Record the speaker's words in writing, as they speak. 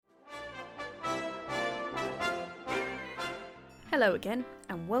Hello again,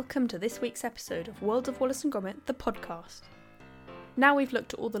 and welcome to this week's episode of World of Wallace and Gromit, the podcast. Now we've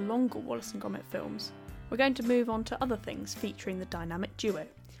looked at all the longer Wallace and Gromit films, we're going to move on to other things featuring the dynamic duo,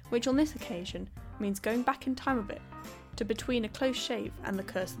 which on this occasion means going back in time a bit, to Between a Close Shave and The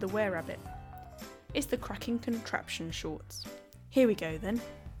Curse of the Were-Rabbit. It's the Cracking Contraption shorts. Here we go then.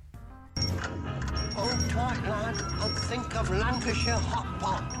 Hold tight, lad, and think of Lancashire hot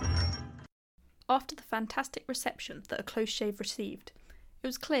pot. After the fantastic reception that A Close Shave received, it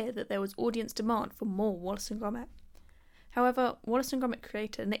was clear that there was audience demand for more Wallace and Gromit. However, Wallace and Gromit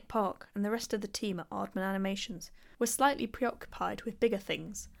creator Nick Park and the rest of the team at Aardman Animations were slightly preoccupied with bigger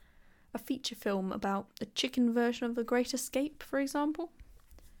things. A feature film about a chicken version of The Great Escape, for example.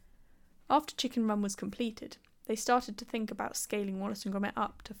 After Chicken Run was completed, they started to think about scaling Wallace and Gromit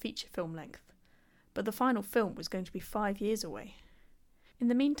up to feature film length, but the final film was going to be 5 years away. In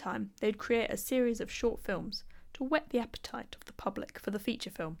the meantime, they'd create a series of short films to whet the appetite of the public for the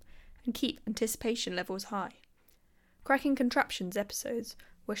feature film and keep anticipation levels high. Cracking Contraptions episodes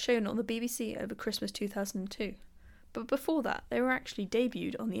were shown on the BBC over Christmas 2002, but before that they were actually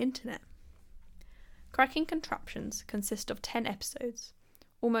debuted on the internet. Cracking Contraptions consist of 10 episodes,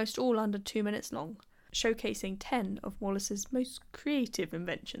 almost all under 2 minutes long, showcasing 10 of Wallace's most creative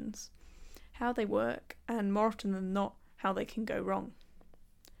inventions, how they work, and more often than not, how they can go wrong.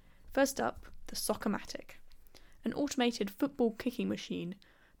 First up, the Soccer-Matic, an automated football kicking machine,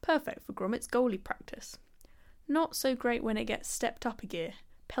 perfect for Gromit's goalie practice. Not so great when it gets stepped up a gear,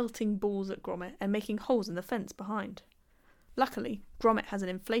 pelting balls at Gromit and making holes in the fence behind. Luckily, Gromit has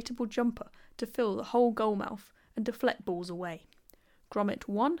an inflatable jumper to fill the whole goal mouth and deflect balls away. Gromit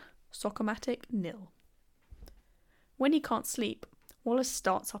 1, Soccer-Matic 0. When he can't sleep, Wallace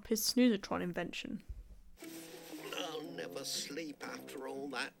starts up his Snoozatron invention. I'll never sleep after all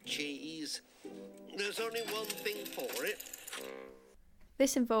that cheese. There's only one thing for it.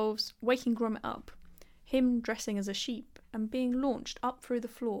 This involves waking Gromit up, him dressing as a sheep and being launched up through the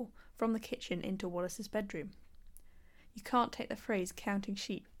floor from the kitchen into Wallace's bedroom. You can't take the phrase counting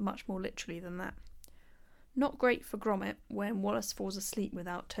sheep much more literally than that. Not great for Gromit when Wallace falls asleep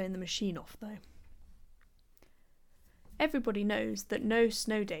without turning the machine off though. Everybody knows that no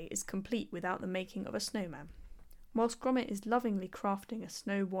snow day is complete without the making of a snowman. Whilst Gromit is lovingly crafting a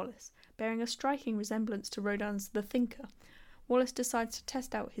snow Wallace, bearing a striking resemblance to Rodin's The Thinker, Wallace decides to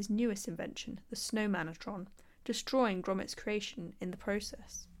test out his newest invention, the Snowmanatron, destroying Gromit's creation in the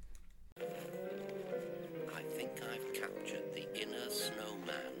process. I think I've captured the inner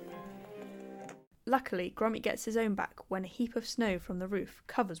snowman. Luckily, Gromit gets his own back when a heap of snow from the roof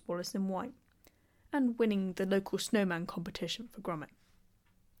covers Wallace in white, and winning the local snowman competition for Gromit.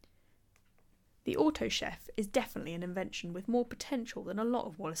 The Auto Chef is definitely an invention with more potential than a lot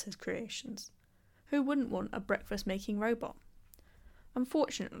of Wallace's creations. Who wouldn't want a breakfast-making robot?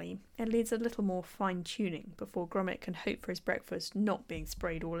 Unfortunately, it needs a little more fine-tuning before Gromit can hope for his breakfast not being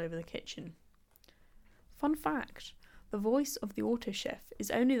sprayed all over the kitchen. Fun fact, the voice of the Auto Chef is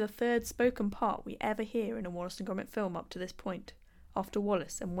only the third spoken part we ever hear in a Wallace and Gromit film up to this point, after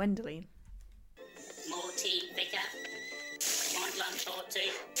Wallace and Wendelene. More tea, Vicar? Want lunch or two?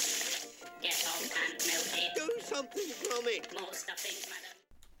 Get on and milk it. Do something, Gromit. More stuffing, madam.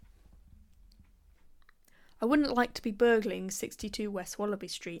 I wouldn't like to be burgling 62 West Wallaby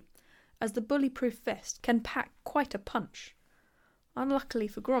Street, as the bully-proof vest can pack quite a punch. Unluckily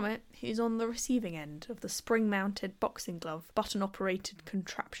for Gromit, he is on the receiving end of the spring-mounted boxing glove button-operated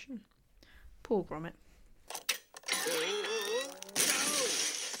contraption. Poor Gromit.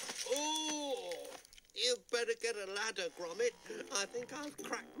 Oh, you better get a ladder, Gromit. I think I've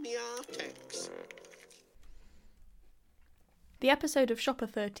cracked me artex. The episode of Shopper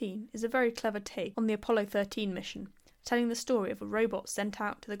 13 is a very clever take on the Apollo 13 mission, telling the story of a robot sent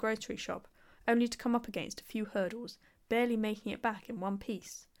out to the grocery shop, only to come up against a few hurdles, barely making it back in one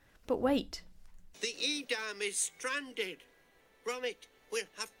piece. But wait! The EDAM is stranded. Gromit, we'll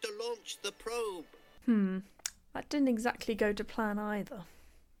have to launch the probe. That didn't exactly go to plan either.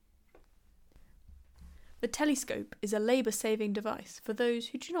 The telescope is a labour-saving device for those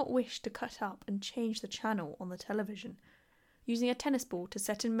who do not wish to cut up and change the channel on the television, using a tennis ball to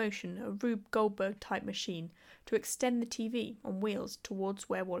set in motion a Rube Goldberg-type machine to extend the TV on wheels towards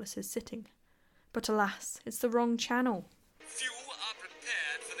where Wallace is sitting. But alas, it's the wrong channel. Few are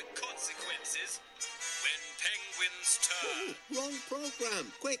prepared for the consequences when penguins turn. Wrong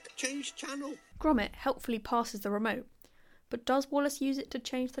program. Quick, change channel. Gromit helpfully passes the remote, but does Wallace use it to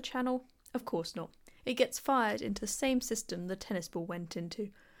change the channel? Of course not. It gets fired into the same system the tennis ball went into,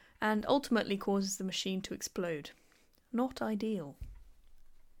 and ultimately causes the machine to explode. Not ideal.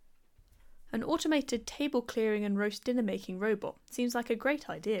 An automated table clearing and roast dinner making robot seems like a great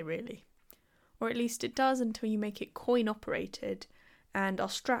idea, really. Or at least it does until you make it coin operated and are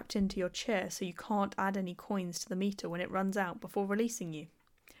strapped into your chair so you can't add any coins to the meter when it runs out before releasing you.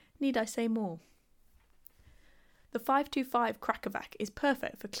 Need I say more? The 525 Crackervac is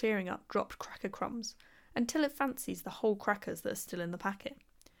perfect for clearing up dropped cracker crumbs until it fancies the whole crackers that are still in the packet.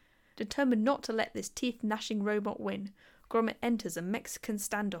 Determined not to let this teeth-gnashing robot win, Gromit enters a Mexican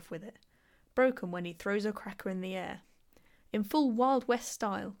standoff with it, broken when he throws a cracker in the air. In full Wild West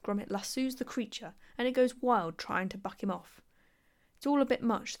style, Gromit lassoes the creature and it goes wild trying to buck him off. It's all a bit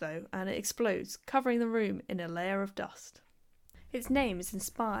much though, and it explodes, covering the room in a layer of dust. Its name is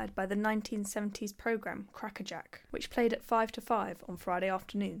inspired by the 1970s programme Crackerjack, which played at 5 to 5 on Friday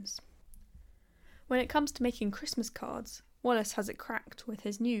afternoons. When it comes to making Christmas cards, Wallace has it cracked with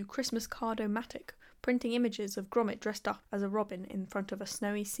his new Christmas Card-O-Matic, printing images of Gromit dressed up as a robin in front of a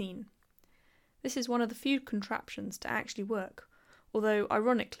snowy scene. This is one of the few contraptions to actually work, although,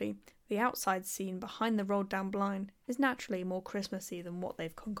 ironically, the outside scene behind the rolled-down blind is naturally more Christmassy than what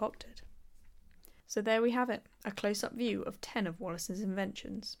they've concocted. So there we have it, a close-up view of 10 of Wallace's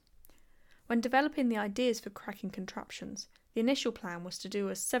inventions. When developing the ideas for cracking contraptions, the initial plan was to do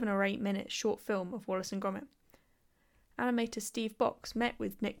a 7 or 8 minute short film of Wallace and Gromit. Animator Steve Box met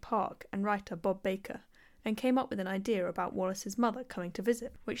with Nick Park and writer Bob Baker and came up with an idea about Wallace's mother coming to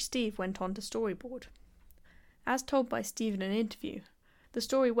visit, which Steve went on to storyboard. As told by Steve in an interview, the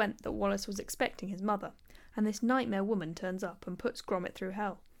story went that Wallace was expecting his mother, and this nightmare woman turns up and puts Gromit through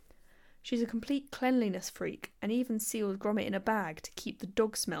hell. She's a complete cleanliness freak and even seals Gromit in a bag to keep the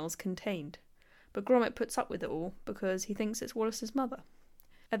dog smells contained. But Gromit puts up with it all because he thinks it's Wallace's mother.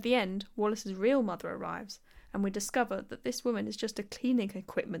 At the end, Wallace's real mother arrives, and we discover that this woman is just a cleaning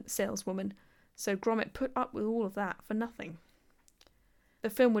equipment saleswoman, so Gromit put up with all of that for nothing. The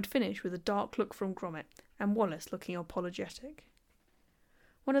film would finish with a dark look from Gromit and Wallace looking apologetic.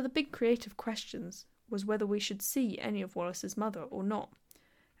 One of the big creative questions was whether we should see any of Wallace's mother or not,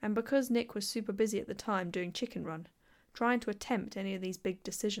 and because Nick was super busy at the time doing Chicken Run, trying to attempt any of these big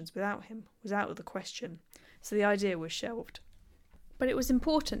decisions without him was out of the question, so the idea was shelved. But it was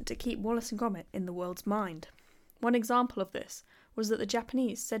important to keep Wallace and Gromit in the world's mind. One example of this was that the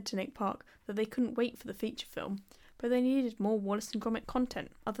Japanese said to Nick Park that they couldn't wait for the feature film, but they needed more Wallace and Gromit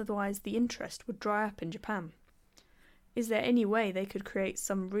content, otherwise the interest would dry up in Japan. Is there any way they could create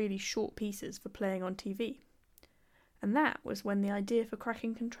some really short pieces for playing on TV? And that was when the idea for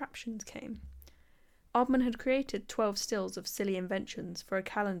cracking contraptions came. Aardman had created 12 stills of silly inventions for a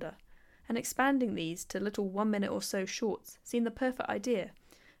calendar, and expanding these to little 1 minute or so shorts seemed the perfect idea,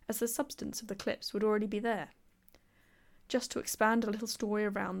 as the substance of the clips would already be there. Just to expand a little story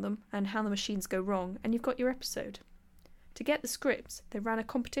around them and how the machines go wrong, and you've got your episode. To get the scripts, they ran a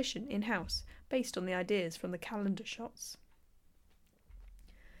competition in-house based on the ideas from the calendar shots.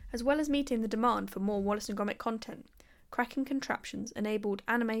 As well as meeting the demand for more Wallace and Gromit content, cracking contraptions enabled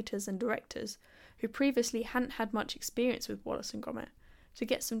animators and directors who previously hadn't had much experience with Wallace and Gromit to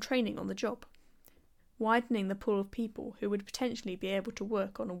get some training on the job, widening the pool of people who would potentially be able to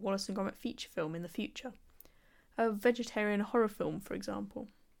work on a Wallace and Gromit feature film in the future. A vegetarian horror film, for example.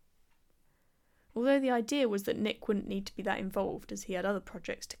 Although the idea was that Nick wouldn't need to be that involved as he had other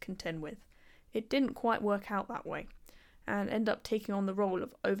projects to contend with, it didn't quite work out that way, and ended up taking on the role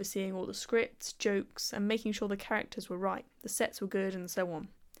of overseeing all the scripts, jokes, and making sure the characters were right, the sets were good, and so on.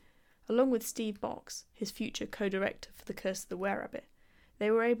 Along with Steve Box, his future co-director for The Curse of the Were-Rabbit,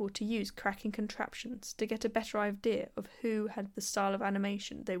 they were able to use cracking contraptions to get a better idea of who had the style of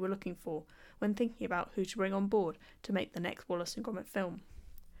animation they were looking for when thinking about who to bring on board to make the next Wallace and Gromit film.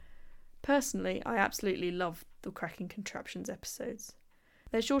 Personally, I absolutely love the cracking contraptions episodes.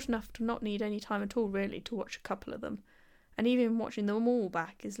 They're short enough to not need any time at all really to watch a couple of them, and even watching them all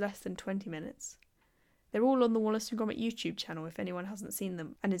back is less than 20 minutes. They're all on the Wallace and Gromit YouTube channel if anyone hasn't seen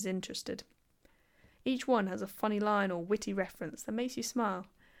them and is interested. Each one has a funny line or witty reference that makes you smile,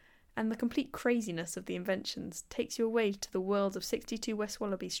 and the complete craziness of the inventions takes you away to the world of 62 West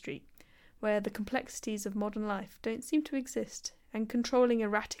Wallaby Street, where the complexities of modern life don't seem to exist, and controlling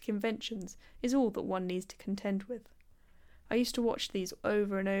erratic inventions is all that one needs to contend with. I used to watch these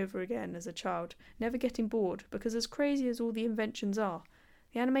over and over again as a child, never getting bored, because as crazy as all the inventions are,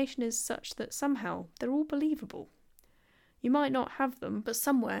 the animation is such that somehow they're all believable. You might not have them, but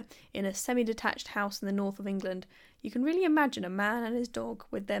somewhere in a semi-detached house in the north of England, you can really imagine a man and his dog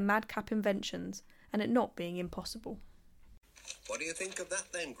with their madcap inventions, and it not being impossible. What do you think of that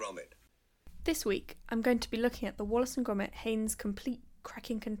then, Gromit? This week, I'm going to be looking at the Wallace and Gromit Haynes Complete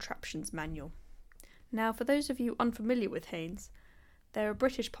Cracking Contraptions Manual. Now, for those of you unfamiliar with Haynes, They're a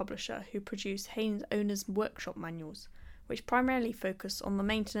British publisher who produce Haynes Owner's Workshop manuals, which primarily focus on the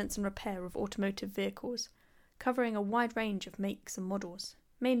maintenance and repair of automotive vehicles, covering a wide range of makes and models,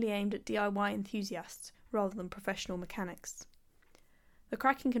 mainly aimed at DIY enthusiasts rather than professional mechanics. The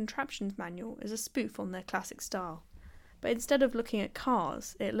Cracking Contraptions manual is a spoof on their classic style, but instead of looking at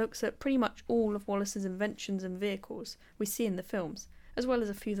cars, it looks at pretty much all of Wallace's inventions and vehicles we see in the films, as well as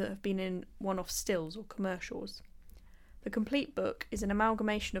a few that have been in one-off stills or commercials. The complete book is an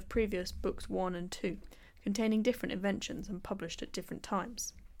amalgamation of previous books 1 and 2, containing different inventions and published at different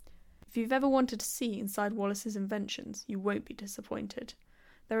times. If you've ever wanted to see inside Wallace's inventions, you won't be disappointed.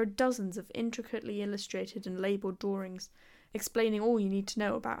 There are dozens of intricately illustrated and labelled drawings explaining all you need to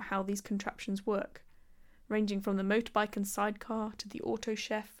know about how these contraptions work, ranging from the motorbike and sidecar to the auto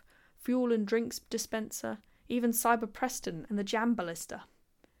chef, fuel and drinks dispenser, even Cyber Preston and the Jam Ballista.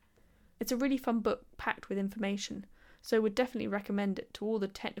 It's a really fun book packed with information, so would definitely recommend it to all the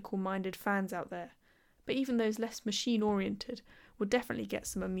technical-minded fans out there, but even those less machine-oriented will definitely get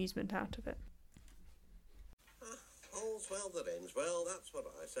some amusement out of it. All's well that ends well, that's what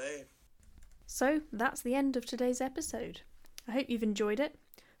I say. So, that's the end of today's episode. I hope you've enjoyed it.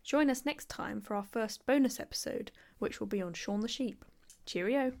 Join us next time for our first bonus episode, which will be on Shaun the Sheep.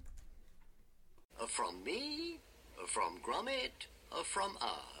 Cheerio! From me, from Gromit, from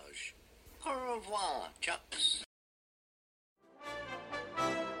Aj. Au revoir, chaps.